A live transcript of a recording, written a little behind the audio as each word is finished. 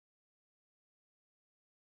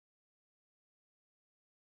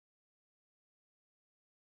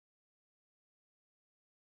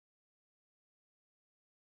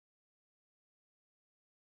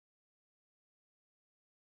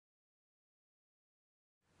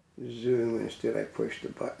zoom instead. I pushed the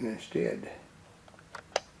button instead.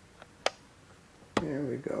 There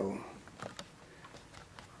we go.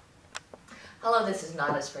 Hello, this is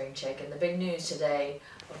not a spring chicken. The big news today,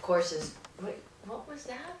 of course, is, wait, what was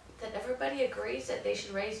that? That everybody agrees that they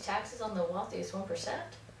should raise taxes on the wealthiest 1%?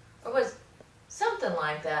 Or was something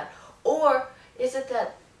like that? Or is it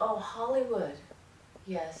that, oh, Hollywood,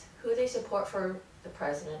 yes, who they support for the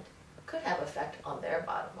president could have effect on their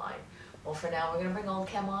bottom line? Well, for now, we're going to bring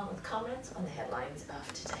Oldecam on with comments on the headlines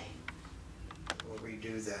of today. We'll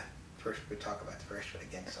redo the first, we talk about the first one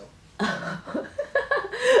again, so.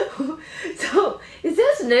 So, is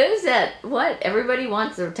this news that, what, everybody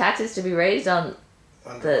wants their taxes to be raised on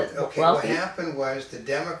the okay, wealthy? What happened was the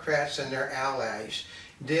Democrats and their allies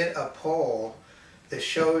did a poll that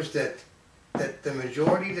shows that the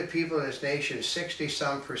majority of the people in this nation,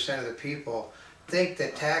 60-some% of the people, think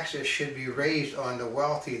that taxes should be raised on the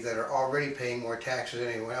wealthy that are already paying more taxes than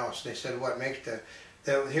anyone else. They said what makes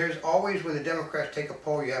here's always when the Democrats take a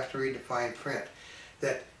poll, you have to read the fine print,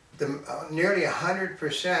 that nearly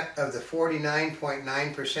 100% of the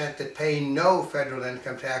 49.9% that pay no federal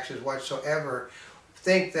income taxes whatsoever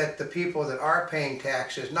think that the people that are paying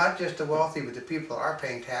taxes, not just the wealthy, but the people that are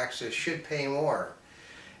paying taxes, should pay more.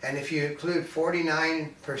 And if you include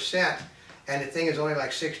 49% and the thing is only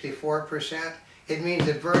like 64%, it means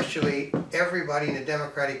that virtually everybody in the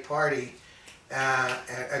Democratic Party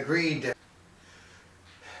agreed that.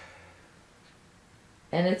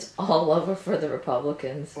 And it's all over for the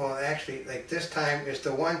Republicans. Well, actually, like this time, it's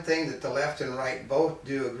the one thing that the left and right both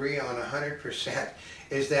do agree on 100%,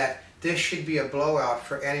 is that this should be a blowout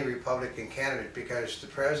for any Republican candidate, because the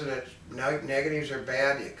president's negatives are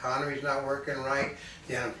bad, the economy's not working right,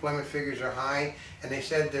 the unemployment figures are high, and they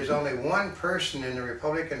said there's only one person in the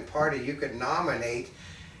Republican Party you could nominate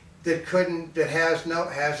that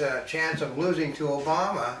has a chance of losing to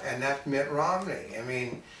Obama, and that's Mitt Romney. I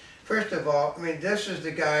mean, first of all, this is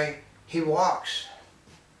the guy, he walks.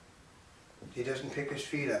 He doesn't pick his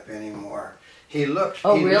feet up anymore. He looks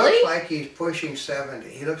like he's pushing 70.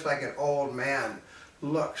 He looks like an old man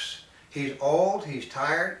looks. He's old, he's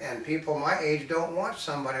tired, and people my age don't want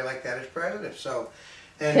somebody like that as president. So,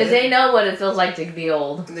 because they know what it feels like to be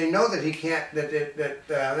old. They know that he can't.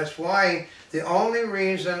 That's why the only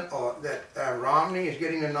reason that Romney is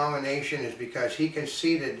getting the nomination is because he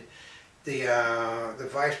conceded the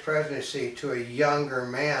vice presidency to a younger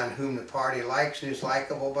man whom the party likes and is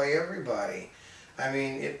likable by everybody. I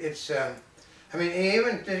mean,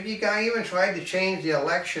 the guy even tried to change the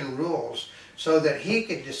election rules so that he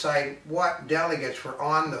could decide what delegates were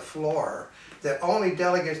on the floor, that only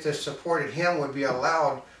delegates that supported him would be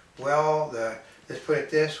allowed. Well, let's put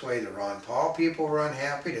it this way, the Ron Paul people were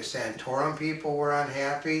unhappy, the Santorum people were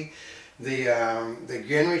unhappy, the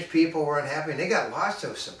Gingrich people were unhappy, and they got lots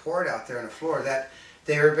of support out there on the floor. That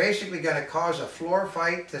they were basically going to cause a floor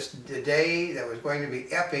fight the day that was going to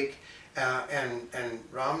be epic, and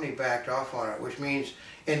Romney backed off on it, which means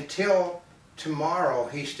until tomorrow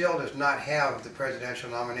he still does not have the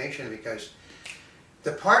presidential nomination, because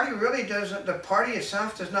the party really doesn't, the party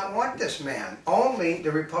itself does not want this man. Only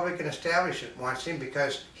the Republican establishment wants him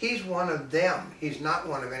because he's one of them. He's not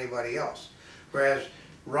one of anybody else. Whereas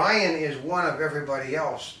Ryan is one of everybody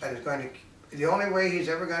else, and is going to, the only way he's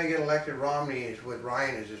ever going to get elected, Romney, is with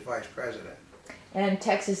Ryan as his vice president. And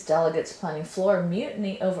Texas delegates planning floor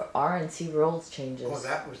mutiny over RNC rules changes. Well,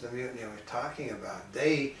 that was the mutiny I was talking about.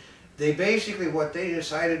 They basically, what they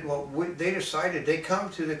decided, they come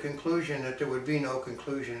to the conclusion that there would be no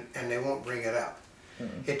conclusion, and they won't bring it up.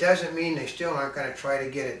 It doesn't mean they still aren't going to try to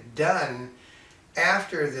get it done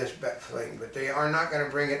after this thing, but they are not going to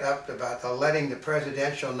bring it up about letting the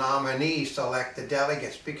presidential nominee select the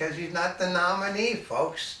delegates, because he's not the nominee,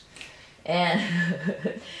 folks. And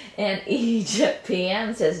Egypt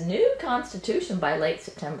PM says new constitution by late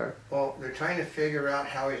September. Well, they're trying to figure out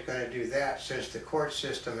how he's going to do that, since the court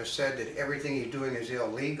system has said that everything he's doing is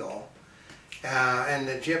illegal. And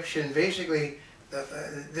the Egyptian, basically,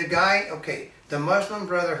 the guy, okay, the Muslim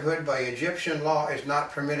Brotherhood by Egyptian law is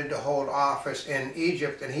not permitted to hold office in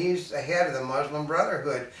Egypt, and he's the head of the Muslim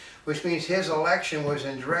Brotherhood, which means his election was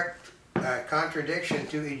in direct contradiction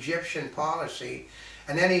to Egyptian policy.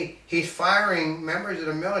 And then he's firing members of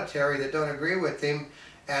the military that don't agree with him,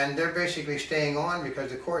 and they're basically staying on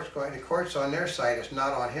because the court's on their side, it's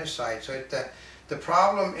not on his side. So the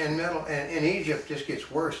problem in Egypt just gets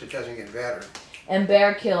worse, it doesn't get better. And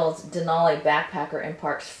bear kills Denali backpacker in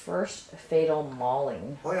park's first fatal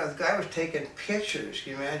mauling. Oh yeah, the guy was taking pictures.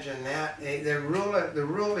 Can you imagine that? The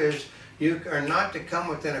rule is you are not to come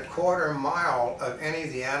within a quarter mile of any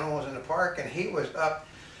of the animals in the park, and he was up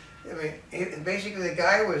I mean, basically the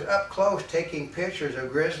guy was up close taking pictures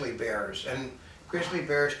of grizzly bears, and grizzly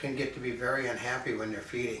bears can get to be very unhappy when they're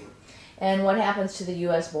feeding. And what happens to the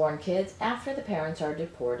U.S.-born kids after the parents are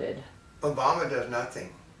deported? Obama does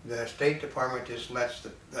nothing. The State Department just lets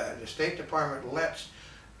the State Department lets.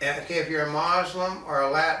 Okay, if you're a Muslim or a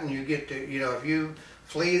Latin, you get to, you know, if you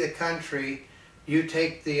flee the country, you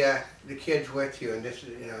take the kids with you, and this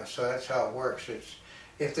is, you know, so that's how it works. It's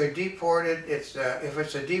if they're deported, it's if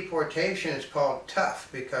it's a deportation, it's called tough,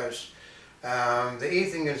 because the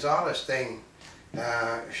Ethan Gonzalez thing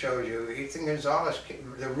shows you. Ethan Gonzalez,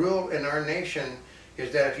 the rule in our nation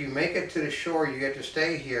is that if you make it to the shore, you get to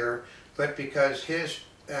stay here, but because his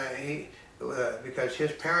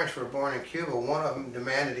parents were born in Cuba, one of them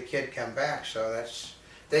demanded the kid come back, so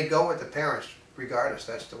they go with the parents regardless.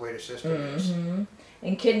 That's the way the system is.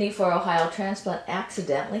 And kidney for Ohio transplant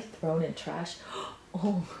accidentally thrown in trash.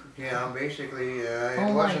 Oh. Yeah, basically, it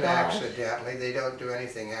Oh wasn't accidentally. They don't do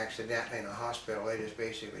anything accidentally in a hospital. They just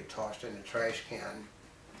basically tossed in the trash can.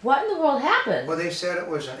 What in the world happened? Well, they said it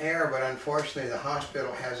was an error, but unfortunately the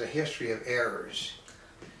hospital has a history of errors.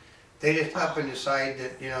 They just up and decide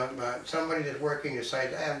that, you know, somebody that's working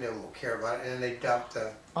decides, they won't care about it, and then they dump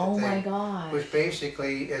the Oh thing, my gosh. which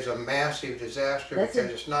basically is a massive disaster. That's because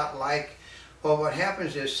it's not like, well, what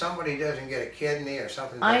happens is somebody doesn't get a kidney or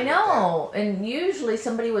something. I know, and usually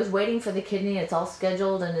somebody was waiting for the kidney, it's all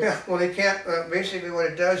scheduled and it's... Yeah, well, they can't, basically what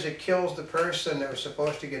it does, it kills the person that was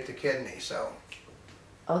supposed to get the kidney, so.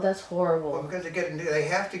 Oh, that's horrible. Well, because they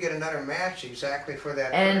have to get another match exactly for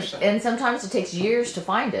that person. And sometimes it takes years to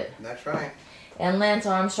find it. That's right. And Lance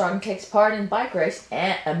Armstrong takes part in bike race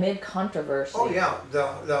amid controversy. Oh yeah,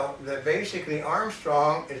 the basically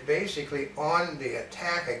Armstrong is basically on the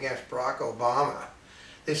attack against Barack Obama.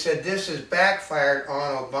 They said this has backfired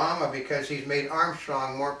on Obama because he's made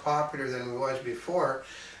Armstrong more popular than he was before.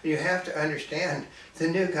 You have to understand, the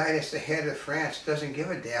new guy that's the head of France doesn't give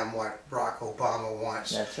a damn what Barack Obama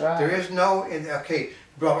wants. That's right. There is no, okay,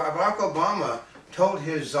 Barack Obama told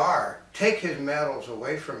his czar, take his medals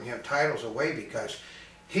away from him, titles away, because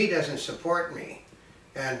he doesn't support me.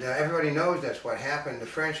 And everybody knows that's what happened. The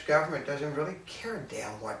French government doesn't really care a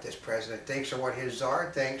damn what this president thinks or what his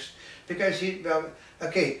czar thinks, because he,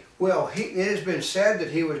 okay, well, it has been said that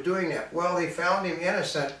he was doing that. Well, they found him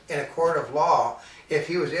innocent in a court of law. If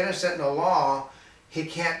he was innocent in the law, he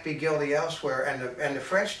can't be guilty elsewhere. And the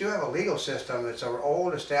French do have a legal system. It's an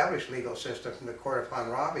old established legal system from the court of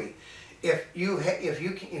Hammurabi. If you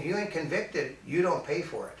ain't convicted, you don't pay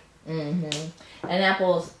for it. Mm-hmm. And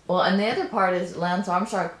Apple's, well, and the other part is Lance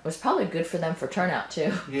Armstrong was probably good for them for turnout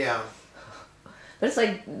too. Yeah. But it's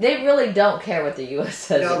like, they really don't care what the U.S.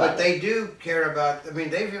 says No, about but they do care about, I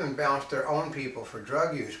mean, they've even bounced their own people for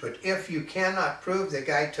drug use. But if you cannot prove the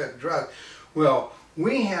guy took drugs, well,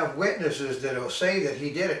 we have witnesses that will say that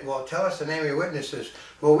he did it. Well, tell us the name of your witnesses.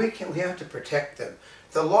 Well, we have to protect them.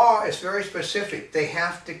 The law is very specific. They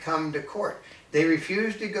have to come to court. They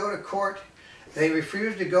refuse to go to court. They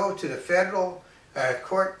refuse to go to the federal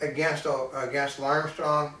court against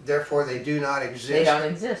Armstrong. Therefore, they do not exist. They don't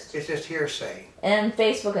exist. It's just hearsay. And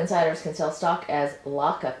Facebook insiders can sell stock as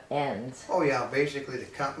lockup ends. Oh yeah, basically the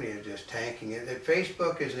company is just tanking it.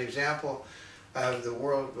 Facebook is an example of the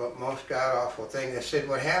world's most god-awful thing. They said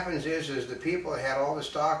what happens is the people that had all the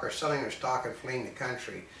stock are selling their stock and fleeing the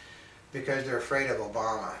country because they're afraid of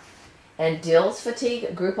Obama. And deals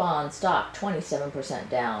fatigue, Groupon stock 27%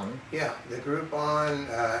 down. Yeah, the Groupon,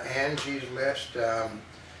 Angie's List,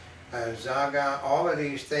 Zaga, all of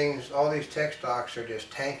these things, all these tech stocks are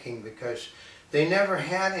just tanking because they never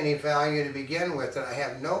had any value to begin with, and I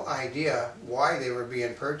have no idea why they were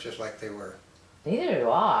being purchased like they were. Neither do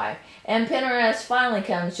I. And Pinterest finally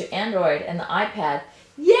comes to Android and the iPad.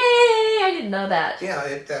 Yay! I didn't know that. Yeah,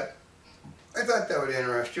 I thought that would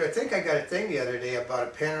interest you. I think I got a thing the other day about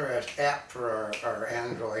a Pinterest app for our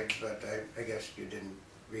Android, but I guess you didn't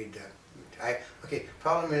read that. Okay,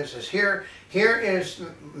 problem is here is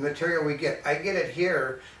material we get. I get it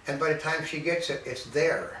here, and by the time she gets it, it's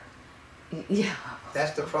there. Yeah.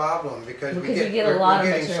 That's the problem, because we're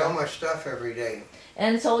getting so much stuff every day.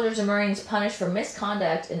 And soldiers and Marines punished for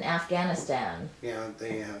misconduct in Afghanistan. Yeah,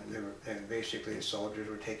 basically the soldiers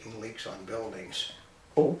were taking leaks on buildings.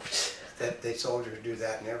 Oops. The soldiers do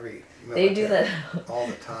that in every They military. do that all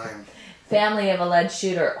the time. Family of alleged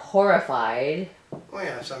shooter horrified. Oh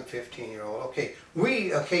yeah, some 15-year-old.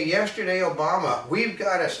 Okay, yesterday Obama, we've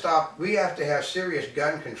got to stop. We have to have serious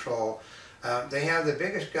gun control They have the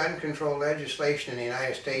biggest gun control legislation in the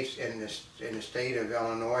United States, in the state of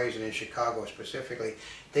Illinois and in Chicago specifically.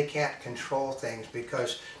 They can't control things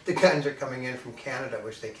because the guns are coming in from Canada,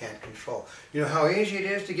 which they can't control. You know how easy it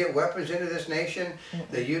is to get weapons into this nation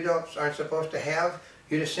that you aren't supposed to have?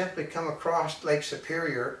 You just simply come across Lake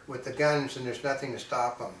Superior with the guns and there's nothing to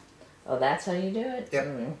stop them. Oh, that's how you do it?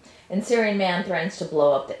 Yep. And Syrian man threatens to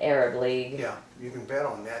blow up the Arab League. Yeah, you can bet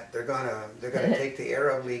on that. They're gonna take the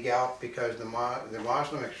Arab League out because the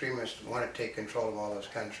Muslim extremists want to take control of all those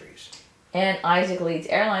countries. And Isaac leads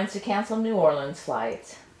airlines to cancel New Orleans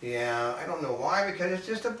flights. Yeah, I don't know why, because it's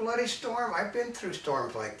just a bloody storm. I've been through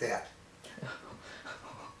storms like that.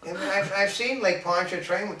 And I've seen Lake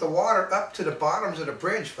Pontchartrain with the water up to the bottoms of the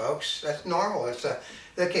bridge, folks. That's normal. It's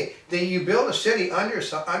okay. You build a city under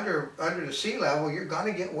the sea level, you're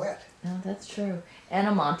gonna get wet. No, that's true. And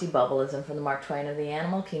a Monty Bubbleism from the Mark Twain of the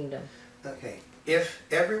Animal Kingdom. Okay. If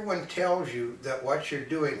everyone tells you that what you're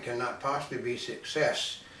doing cannot possibly be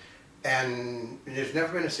success, and there's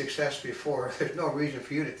never been a success before, there's no reason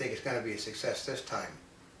for you to think it's going to be a success this time.